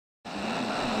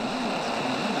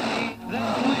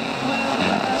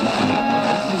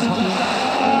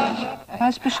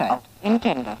weiß Bescheid.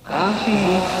 Intendo.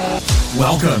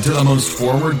 Welcome to the most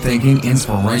forward-thinking,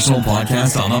 inspirational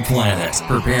podcast on the planet.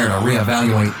 Prepare to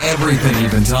reevaluate everything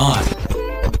you've been taught.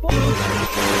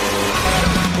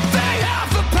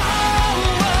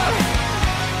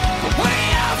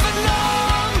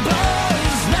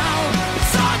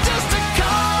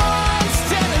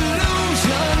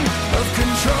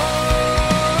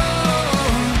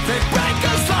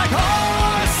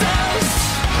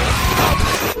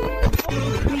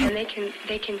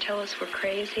 They can tell us we're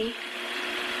crazy,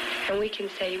 and we can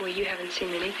say, well, you haven't seen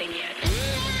anything yet.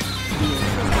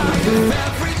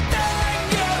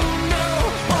 Everything you knew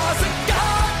was a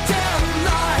goddamn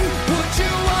lie. Would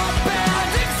you up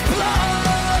and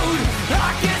explode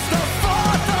like it's the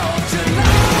 4th of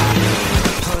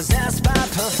July? Possessed by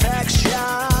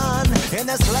perfection in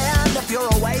this land, if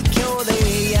you're awake, you're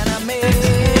the enemy.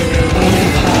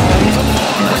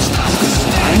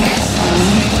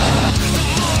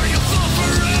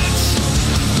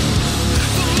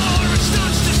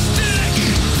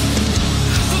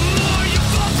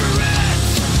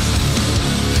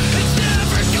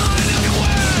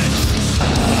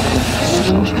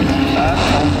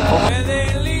 Where they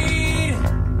lead,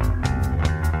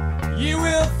 you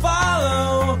will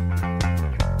follow.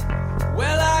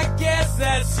 Well, I guess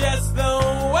that's just the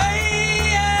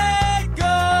way it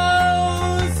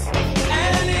goes.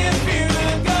 And if you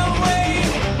look away,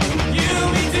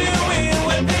 you'll be doing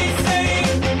what they say.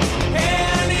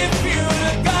 And if you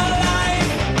look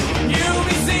alive, you'll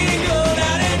be singled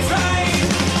out and tried.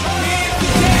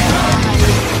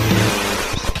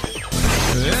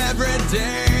 Every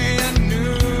day.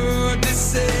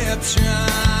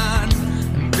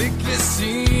 Pick your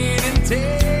scene and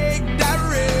take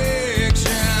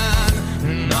direction.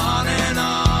 And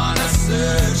on a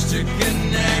search to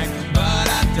connect. But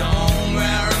I don't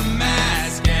wear a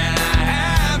mask and I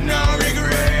have no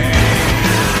regret.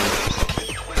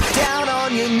 Down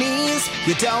on your knees,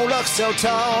 you don't look so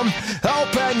tall.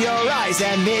 Open your eyes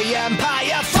and the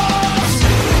empire falls.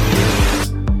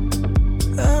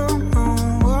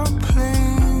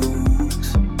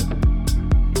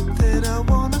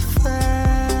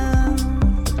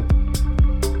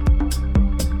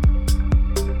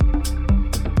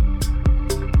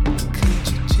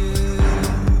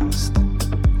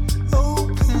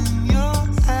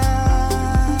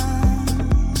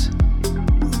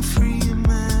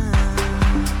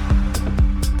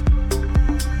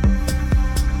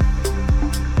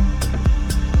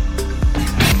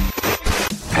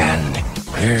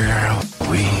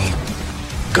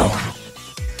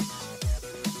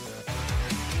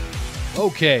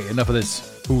 Okay, enough of this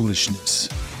foolishness.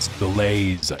 It's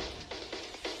delays.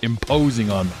 Imposing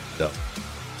on myself.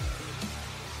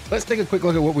 Let's take a quick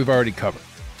look at what we've already covered.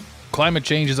 Climate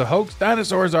change is a hoax.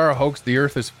 Dinosaurs are a hoax. The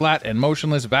earth is flat and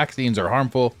motionless. Vaccines are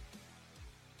harmful.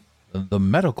 The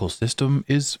medical system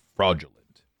is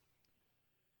fraudulent.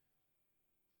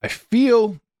 I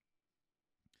feel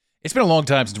it's been a long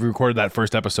time since we recorded that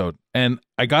first episode. And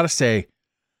I gotta say,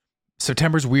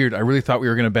 September's weird. I really thought we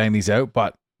were going to bang these out,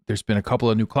 but there's been a couple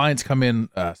of new clients come in,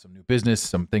 some new business,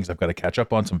 some things I've got to catch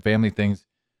up on, some family things.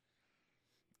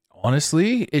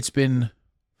 Honestly, it's been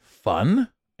fun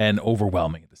and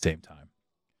overwhelming at the same time.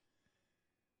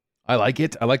 I like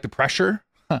it. I like the pressure.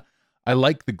 I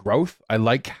like the growth. I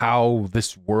like how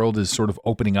this world is sort of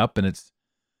opening up and it's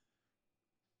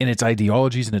in its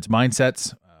ideologies and its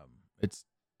mindsets. It's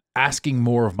asking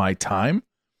more of my time,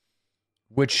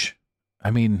 which, I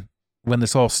mean, when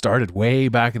this all started way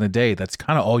back in the day, that's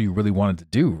kind of all you really wanted to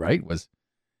do, right? Was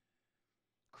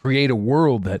create a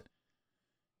world that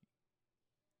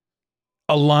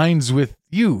aligns with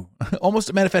you. Almost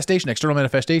a manifestation, external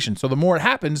manifestation. So the more it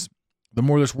happens, the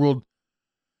more this world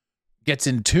gets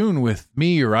in tune with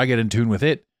me or I get in tune with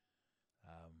it,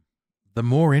 the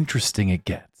more interesting it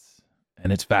gets.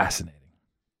 And it's fascinating.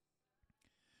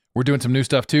 We're doing some new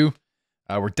stuff too.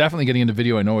 We're definitely getting into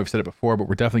video. I know I've said it before, but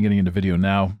we're definitely getting into video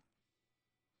now.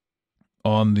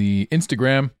 On the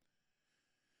Instagram,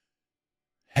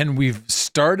 and we've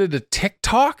started a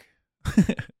TikTok.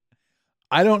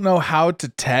 I don't know how to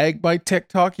tag my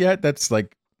TikTok yet. That's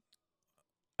like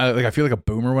I feel like a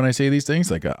boomer when I say these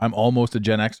things. Like I'm almost a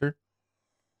Gen Xer.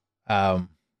 I'm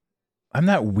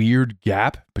that weird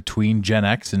gap between Gen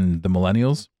X and the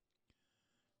millennials.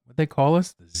 What they call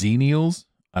us? The Xenials?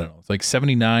 I don't know. It's like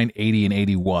 79, 80, and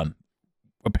 81.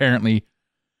 Apparently,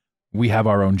 we have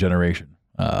our own generation.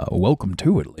 Welcome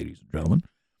to it, ladies and gentlemen.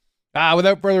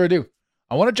 Without further ado,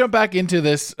 I want to jump back into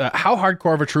this. How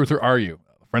hardcore of a truther are you?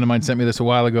 A friend of mine sent me this a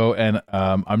while ago, and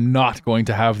I'm not going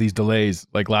to have these delays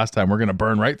like last time. We're going to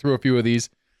burn right through a few of these.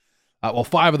 5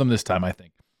 of them this time, I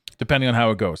think. depending on how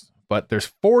it goes. But there's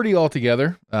 40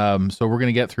 altogether. So we're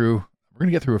gonna get through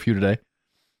a few today,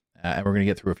 and we're gonna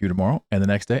get through a few tomorrow, and the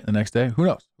next day, and the next day. Who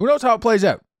knows? Who knows how it plays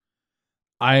out?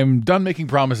 I'm done making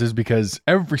promises because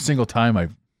every single time I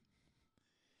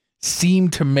seem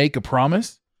to make a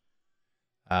promise,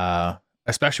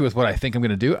 especially with what I think I'm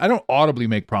gonna do, I don't audibly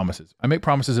make promises. I make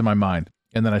promises in my mind,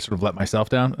 and then I sort of let myself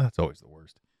down. That's always the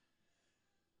worst.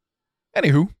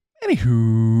 Anywho.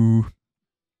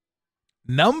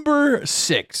 Number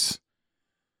 6.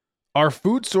 Our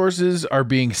food sources are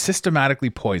being systematically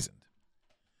poisoned.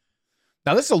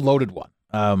 Now, this is a loaded one.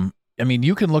 I mean,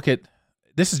 you can look at,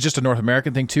 this is just a North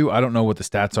American thing too. I don't know what the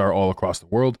stats are all across the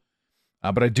world,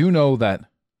 but I do know that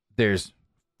there's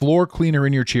floor cleaner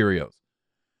in your Cheerios.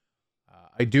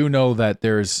 I do know that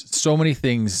there's so many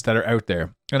things that are out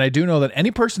there. And I do know that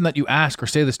any person that you ask or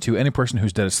say this to, any person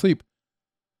who's dead asleep,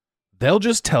 they'll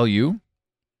just tell you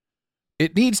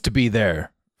it needs to be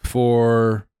there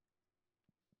for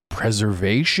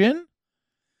preservation.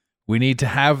 We need to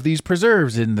have these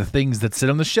preserves in the things that sit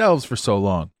on the shelves for so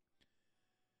long.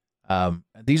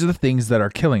 These are the things that are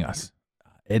killing us.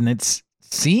 And it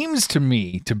seems to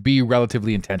me to be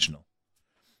relatively intentional.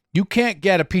 You can't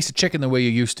get a piece of chicken the way you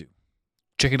used to.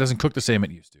 Chicken doesn't cook the same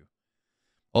it used to.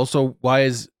 Also, why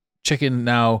is chicken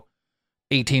now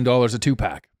 $18 a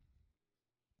 2-pack?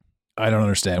 I don't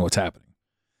understand what's happening.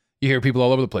 You hear people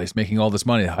all over the place making all this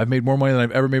money. I've made more money than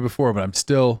I've ever made before, but I'm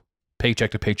still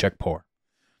paycheck to paycheck poor.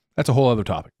 That's a whole other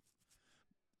topic.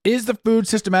 Is the food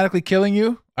systematically killing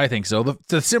you? I think so.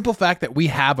 The simple fact that we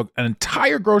have an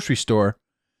entire grocery store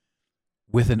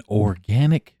with an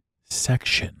organic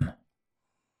section.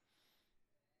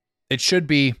 It should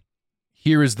be,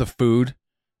 here is the food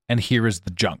and here is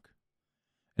the junk.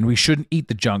 And we shouldn't eat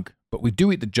the junk, but we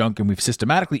do eat the junk, and we've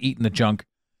systematically eaten the junk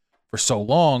for so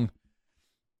long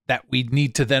that we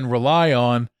need to then rely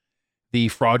on the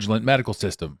fraudulent medical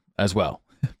system as well.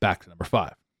 Back to number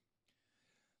 5.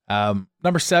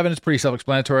 Number 7 is pretty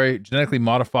self-explanatory. Genetically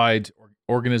modified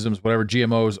organisms, whatever,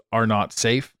 GMOs, are not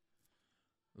safe.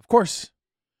 Of course.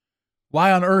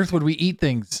 Why on earth would we eat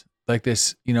things like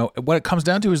this? You know, what it comes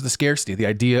down to is the scarcity, the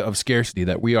idea of scarcity,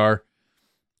 that we're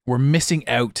missing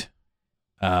out.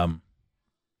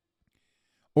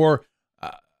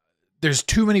 There's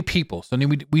too many people. So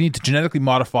we need to genetically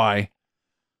modify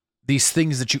these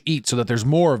things that you eat so that there's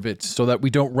more of it, so that we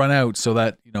don't run out, so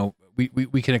that, you know,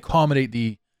 we can accommodate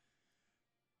the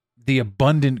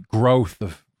abundant growth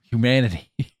of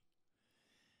humanity.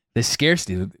 This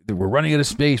scarcity, we're running out of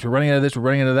space, we're running out of this, we're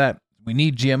running out of that. We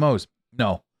need GMOs.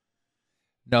 No,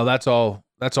 that's all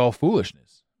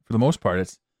foolishness for the most part.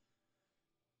 It's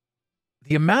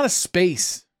the amount of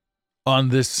space on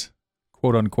this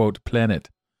quote unquote planet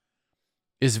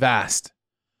is vast.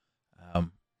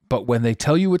 But when they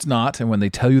tell you it's not, and when they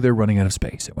tell you they're running out of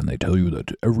space, and when they tell you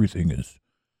that everything is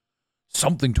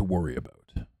something to worry about,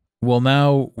 well,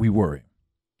 now we worry.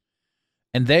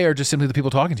 And they are just simply the people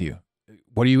talking to you.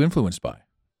 What are you influenced by?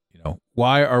 You know,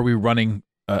 why are we running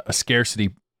a scarcity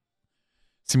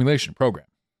simulation program?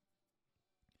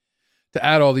 To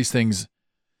add all these things,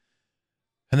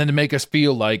 and then to make us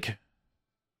feel like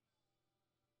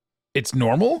it's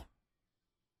normal?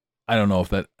 I don't know if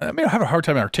that, I mean, I have a hard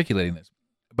time articulating this,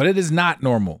 but it is not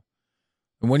normal.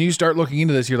 And when you start looking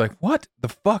into this, you're like, what the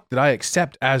fuck did I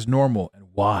accept as normal, and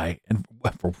why? And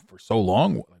for so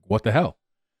long, like, what the hell?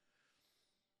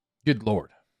 Good Lord.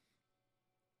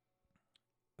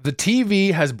 The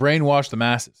TV has brainwashed the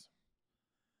masses.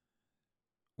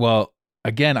 Well,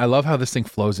 again, I love how this thing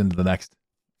flows into the next,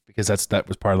 because that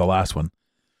was part of the last one.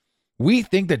 We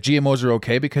think that GMOs are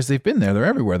okay because they've been there. They're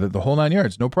everywhere. They're the whole 9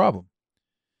 yards. No problem.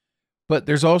 But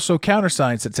there's also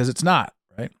counterscience that says it's not,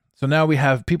 right? So now we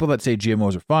have people that say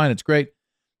GMOs are fine. It's great.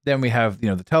 Then we have, you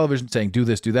know, the television saying do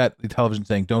this, do that. The television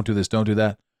saying don't do this, don't do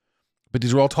that. But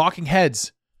these are all talking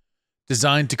heads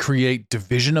designed to create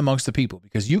division amongst the people,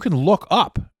 because you can look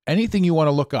up anything you want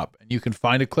to look up, and you can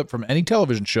find a clip from any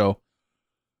television show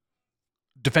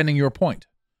defending your point.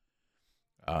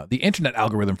 The internet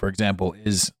algorithm, for example,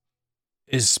 is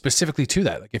specifically to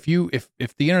that. Like if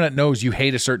the internet knows you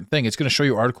hate a certain thing, it's going to show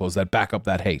you articles that back up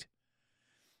that hate.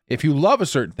 If you love a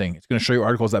certain thing, it's going to show you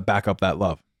articles that back up that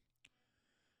love.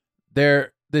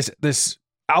 This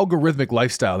algorithmic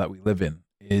lifestyle that we live in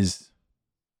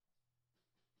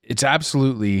it's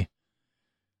absolutely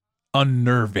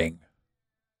unnerving,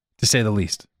 to say the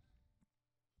least.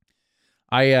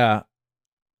 I'm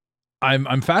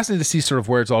fascinated to see sort of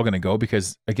where it's all going to go,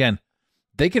 because again,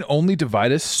 they can only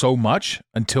divide us so much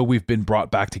until we've been brought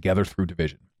back together through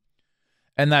division.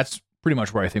 And that's pretty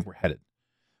much where I think we're headed.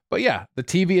 But yeah, the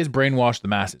TV has brainwashed the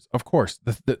masses. Of course,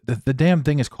 the damn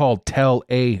thing is called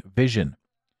television.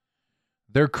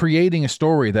 They're creating a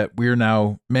story that we're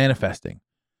now manifesting.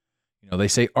 They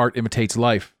say art imitates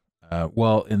life.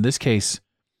 Well, in this case,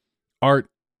 art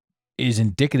is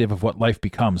indicative of what life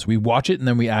becomes. We watch it and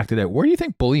then we act it out. Where do you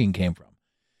think bullying came from?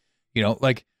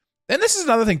 And this is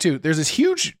another thing too. There's this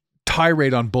huge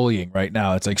tirade on bullying right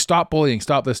now. It's like, stop bullying,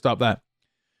 stop this, stop that.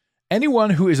 Anyone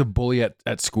who is a bully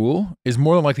at school is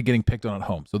more than likely getting picked on at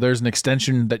home. So there's an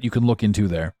extension that you can look into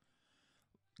there.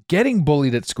 Getting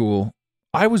bullied at school,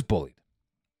 I was bullied.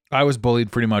 I was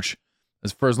bullied pretty much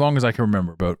for as long as I can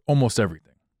remember about almost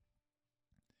everything.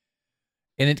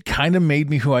 And it kind of made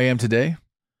me who I am today.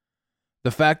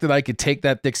 The fact that I could take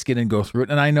that thick skin and go through it.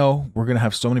 And I know we're going to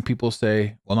have so many people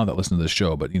say, well, not that listen to this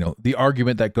show, but the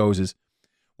argument that goes is,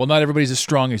 well, not everybody's as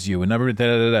strong as you. And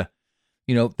the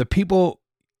people,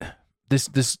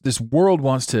 this world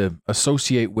wants to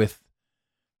associate with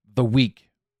the weak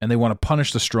and they want to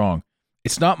punish the strong.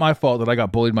 It's not my fault that I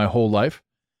got bullied my whole life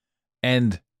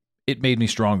and it made me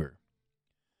stronger.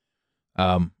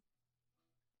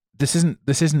 This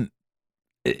isn't,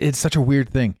 it's such a weird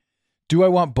thing. Do I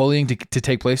want bullying to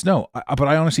take place? No. But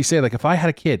I honestly say, like, if I had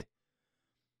a kid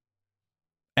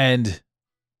and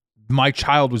my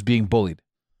child was being bullied,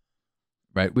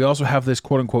 right? We also have this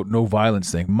quote unquote no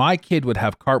violence thing. My kid would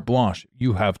have carte blanche.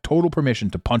 You have total permission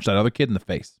to punch that other kid in the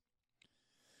face.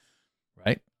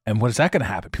 Right? And what is that going to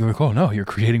happen? People are like, oh no, you're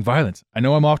creating violence. I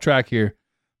know I'm off track here,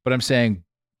 but I'm saying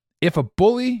if a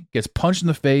bully gets punched in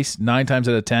the face 9 times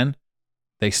out of 10,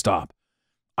 they stop.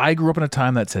 I grew up in a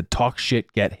time that said, talk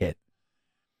shit, get hit.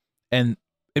 And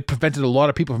it prevented a lot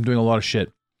of people from doing a lot of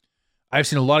shit. I've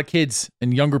seen a lot of kids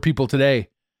and younger people today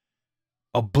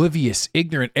oblivious,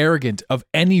 ignorant, arrogant of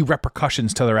any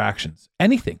repercussions to their actions.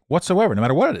 Anything whatsoever, no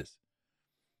matter what it is.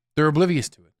 They're oblivious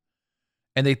to it.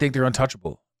 And they think they're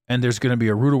untouchable. And there's going to be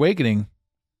a rude awakening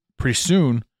pretty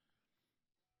soon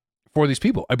for these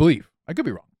people, I believe. I could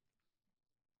be wrong.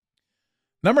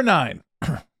 Number 9,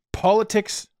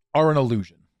 politics are an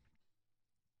illusion.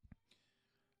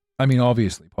 I mean,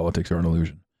 obviously, politics are an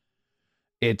illusion.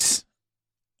 It's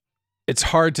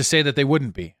hard to say that they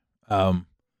wouldn't be.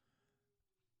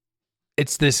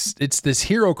 It's this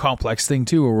hero complex thing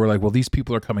too, where we're like, well, these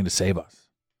people are coming to save us.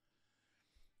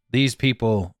 These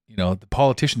people, the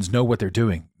politicians know what they're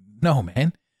doing. No,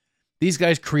 man. These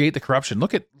guys create the corruption.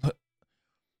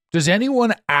 Does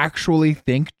anyone actually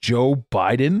think Joe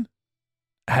Biden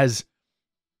has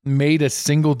made a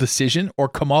single decision, or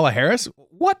Kamala Harris?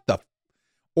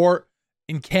 Or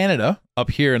in Canada, up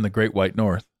here in the Great White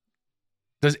North,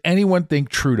 does anyone think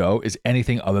Trudeau is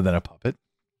anything other than a puppet?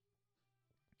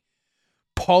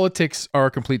 Politics are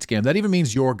a complete scam. That even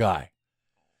means your guy.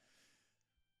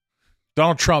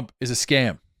 Donald Trump is a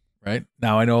scam, right?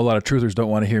 Now, I know a lot of truthers don't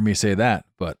want to hear me say that,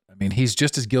 but I mean, he's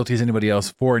just as guilty as anybody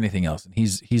else for anything else. And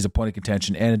he's a point of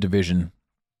contention and a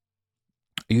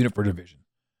unit for division.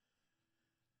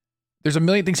 There's a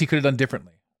million things he could have done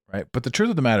differently. Right. But the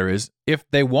truth of the matter is, if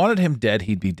they wanted him dead,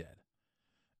 he'd be dead.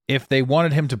 If they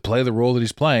wanted him to play the role that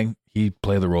he's playing, he'd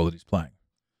play the role that he's playing.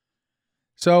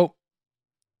 So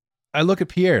I look at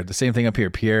Pierre, the same thing up here,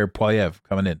 Pierre Poilievre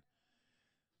coming in.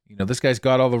 This guy's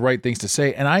got all the right things to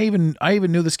say. And I even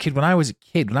knew this kid when I was a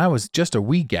kid, when I was just a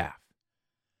wee gaff.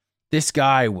 This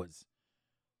guy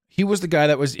he was the guy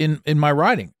that was in my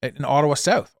riding in Ottawa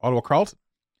South, Ottawa Carleton.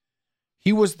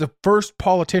 He was the first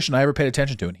politician I ever paid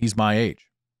attention to, and he's my age.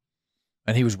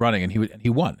 And he was running, and he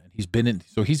won. And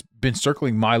he's been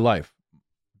circling my life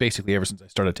basically ever since I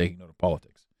started taking note of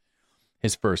politics.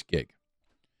 His first gig.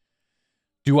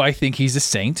 Do I think he's a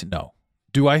saint? No.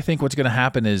 Do I think what's going to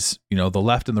happen is, the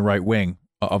left and the right wing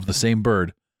of the same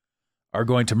bird are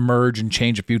going to merge and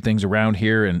change a few things around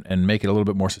here and make it a little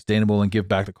bit more sustainable and give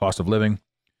back the cost of living?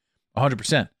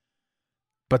 100%.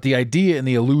 But the idea and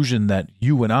the illusion that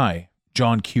you and I,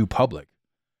 John Q. Public,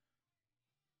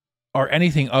 are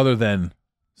anything other than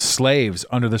slaves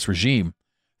under this regime.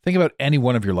 Think about any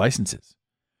one of your licenses.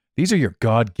 These are your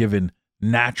God-given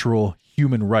natural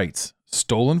human rights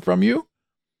stolen from you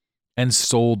and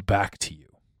sold back to you.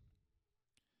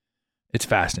 It's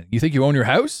fascinating. You think you own your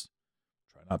house?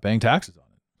 Try not paying taxes on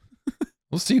it.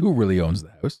 We'll see who really owns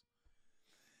the house.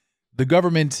 The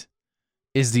government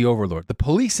is the overlord. The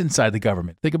police inside the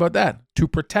government. Think about that. To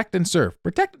protect and serve.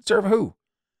 Protect and serve who?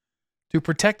 To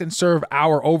protect and serve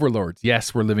our overlords.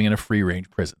 Yes, we're living in a free-range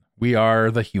prison. We are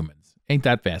the humans. Ain't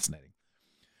that fascinating?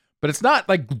 But it's not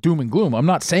like doom and gloom. I'm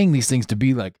not saying these things to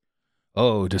be like,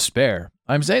 oh, despair.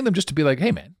 I'm saying them just to be like,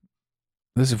 hey, man,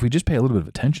 if we just pay a little bit of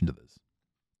attention to this,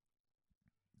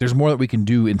 there's more that we can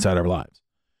do inside our lives.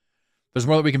 There's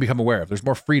more that we can become aware of. There's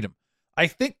more freedom. I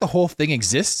think the whole thing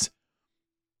exists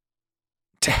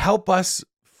to help us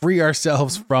free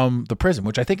ourselves from the prison,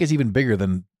 which I think is even bigger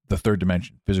than the third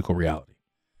dimension, physical reality.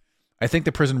 I think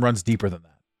the prison runs deeper than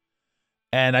that.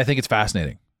 And I think it's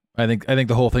fascinating. I think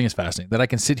the whole thing is fascinating, that I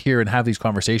can sit here and have these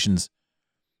conversations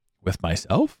with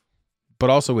myself, but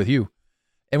also with you.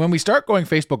 And when we start going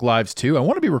Facebook Lives too, I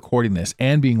want to be recording this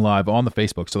and being live on the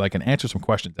Facebook so that I can answer some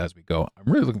questions as we go.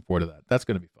 I'm really looking forward to that. That's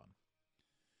going to be fun.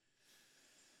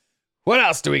 What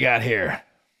else do we got here?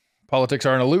 Politics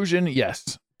are an illusion.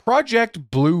 Yes.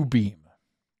 Project Bluebeam.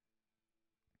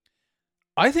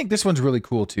 I think this one's really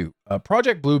cool too.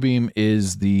 Project Bluebeam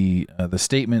is the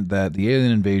statement that the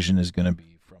alien invasion is going to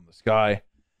be from the sky.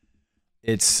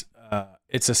 It's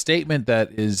a statement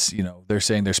that is, they're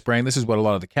saying they're spraying. This is what a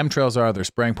lot of the chemtrails are. They're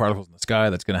spraying particles in the sky.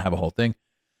 That's going to have a whole thing.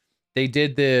 They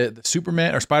did the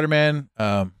Superman or Spider-Man,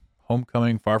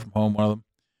 Homecoming, Far From Home, one of them,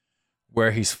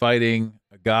 where he's fighting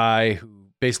a guy who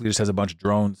basically just has a bunch of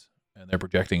drones and they're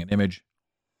projecting an image.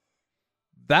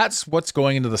 That's what's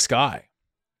going into the sky.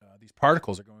 These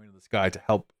particles are going into the sky to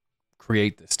help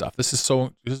create this stuff. This is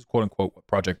quote unquote what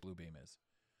Project Bluebeam is.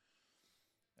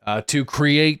 To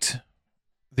create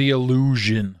the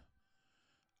illusion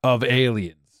of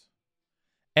aliens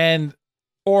and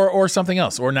or something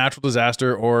else, or natural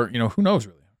disaster, or who knows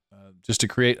really, just to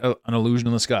create an illusion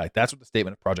in the sky. That's what the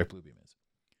statement of Project Bluebeam is.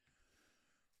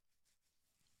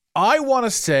 I want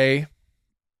to say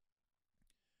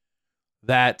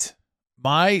that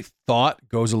my thought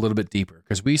goes a little bit deeper,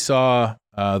 because we saw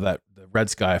that the red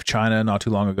sky of China not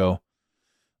too long ago,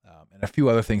 and a few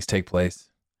other things take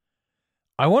place.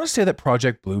 I want to say that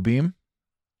Project Bluebeam,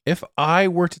 if I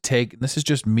were to take, and this is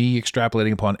just me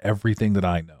extrapolating upon everything that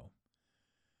I know,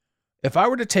 if I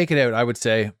were to take it out, I would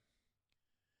say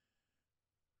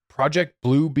Project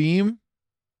Bluebeam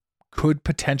could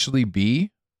potentially be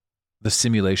the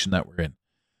simulation that we're in.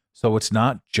 So it's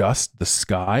not just the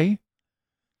sky.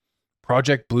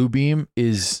 Project Bluebeam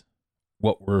is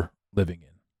what we're living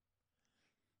in.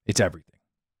 It's everything.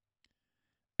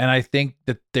 And I think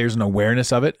that there's an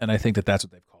awareness of it, and I think that that's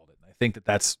what they've called it. And I think that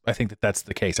that's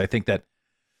the case. I think that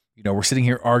we're sitting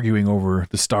here arguing over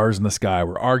the stars in the sky.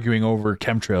 We're arguing over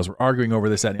chemtrails. We're arguing over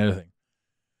this, that, and the other thing.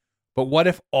 But what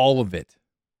if all of it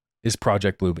is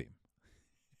Project Bluebeam?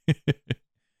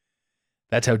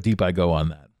 That's how deep I go on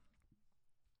that.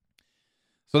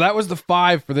 So that was the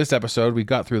 5 for this episode. We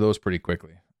got through those pretty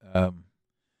quickly.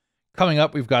 Coming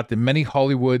up, we've got the many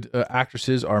Hollywood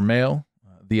actresses are male.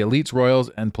 The elites, royals,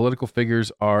 and political figures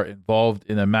are involved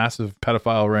in a massive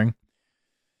pedophile ring.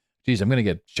 Geez, I'm going to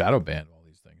get shadow banned all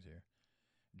these things here.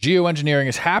 Geoengineering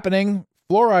is happening.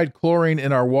 Fluoride, chlorine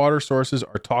in our water sources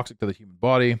are toxic to the human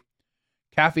body.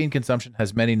 Caffeine consumption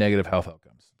has many negative health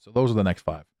outcomes. So those are the next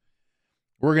 5.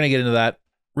 We're going to get into that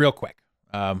real quick.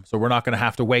 So we're not going to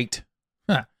have to wait.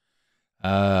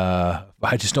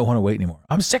 I just don't want to wait anymore.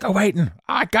 I'm sick of waiting.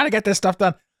 I got to get this stuff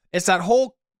done. It's that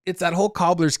whole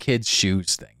cobbler's kids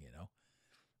shoes thing,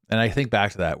 And I think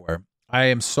back to that, where I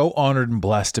am so honored and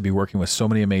blessed to be working with so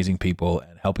many amazing people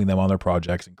and helping them on their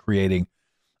projects and creating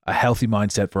a healthy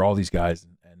mindset for all these guys.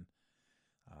 And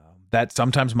that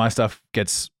sometimes my stuff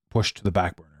gets pushed to the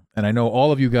back burner. And I know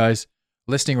all of you guys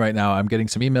listening right now, I'm getting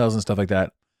some emails and stuff like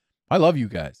that. I love you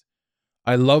guys.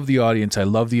 I love the audience. I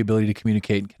love the ability to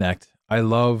communicate and connect. I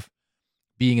love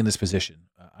being in this position.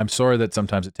 I'm sorry that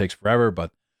sometimes it takes forever,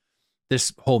 but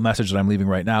this whole message that I'm leaving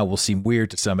right now will seem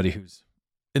weird to somebody who's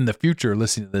in the future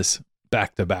listening to this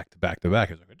back to back to back to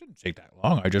back. It's like, it didn't take that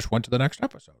long. I just went to the next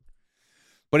episode.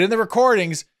 But in the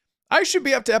recordings, I should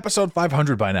be up to episode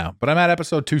 500 by now, but I'm at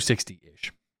episode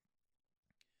 260-ish.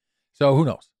 So who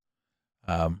knows?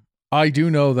 I do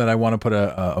know that I want to put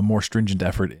a more stringent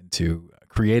effort into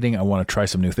creating. I want to try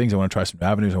some new things. I want to try some new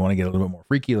avenues. I want to get a little bit more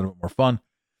freaky, a little bit more fun.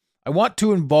 I want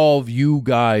to involve you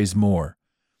guys more.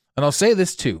 And I'll say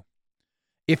this too.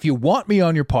 If you want me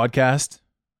on your podcast,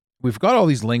 we've got all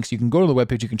these links. You can go to the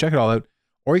webpage. You can check it all out.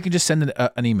 Or you can just send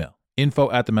an email.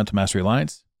 info@the Mental Mastery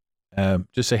Alliance.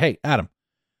 Just say, hey, Adam,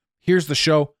 here's the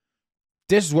show.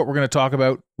 This is what we're going to talk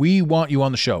about. We want you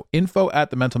on the show.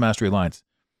 info@the Mental Mastery Alliance.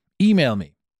 Email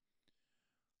me.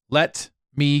 Let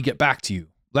me get back to you.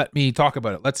 Let me talk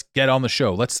about it. Let's get on the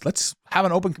show. Let's have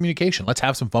an open communication. Let's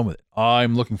have some fun with it.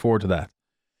 I'm looking forward to that.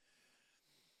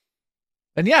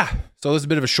 And yeah, so this is a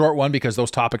bit of a short one because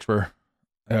those topics were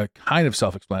kind of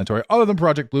self-explanatory. Other than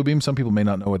Project Bluebeam, some people may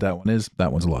not know what that one is.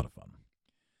 That one's a lot of fun.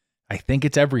 I think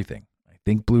it's everything. I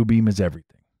think Bluebeam is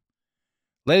everything.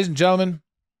 Ladies and gentlemen,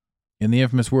 in the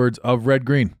infamous words of Red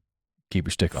Green, keep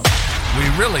your stick on. We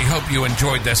really hope you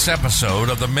enjoyed this episode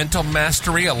of the Mental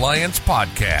Mastery Alliance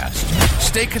podcast.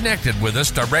 Stay connected with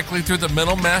us directly through the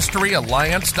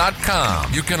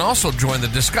mentalmasteryalliance.com. You can also join the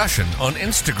discussion on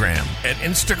Instagram at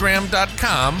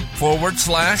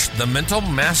instagram.com/the Mental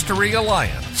Mastery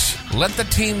Alliance. Let the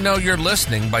team know you're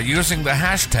listening by using the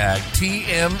hashtag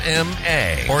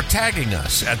TMMA or tagging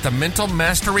us at the Mental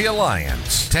Mastery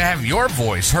Alliance. To have your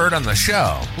voice heard on the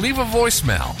show, leave a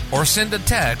voicemail or send a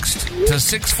text to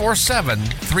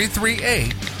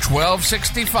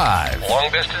 647-338-1265.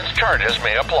 Long-distance charges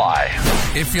may apply.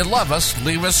 If you love us,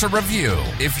 leave us a review.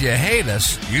 If you hate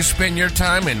us, you spend your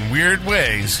time in weird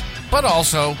ways, but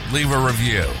also leave a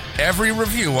review. Every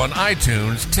review on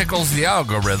iTunes tickles the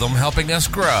algorithm, helping us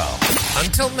grow.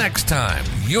 Until next time,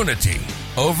 unity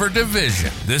over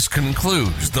division. This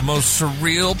concludes the most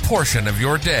surreal portion of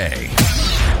your day.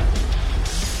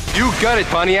 You got it,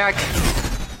 Pontiac.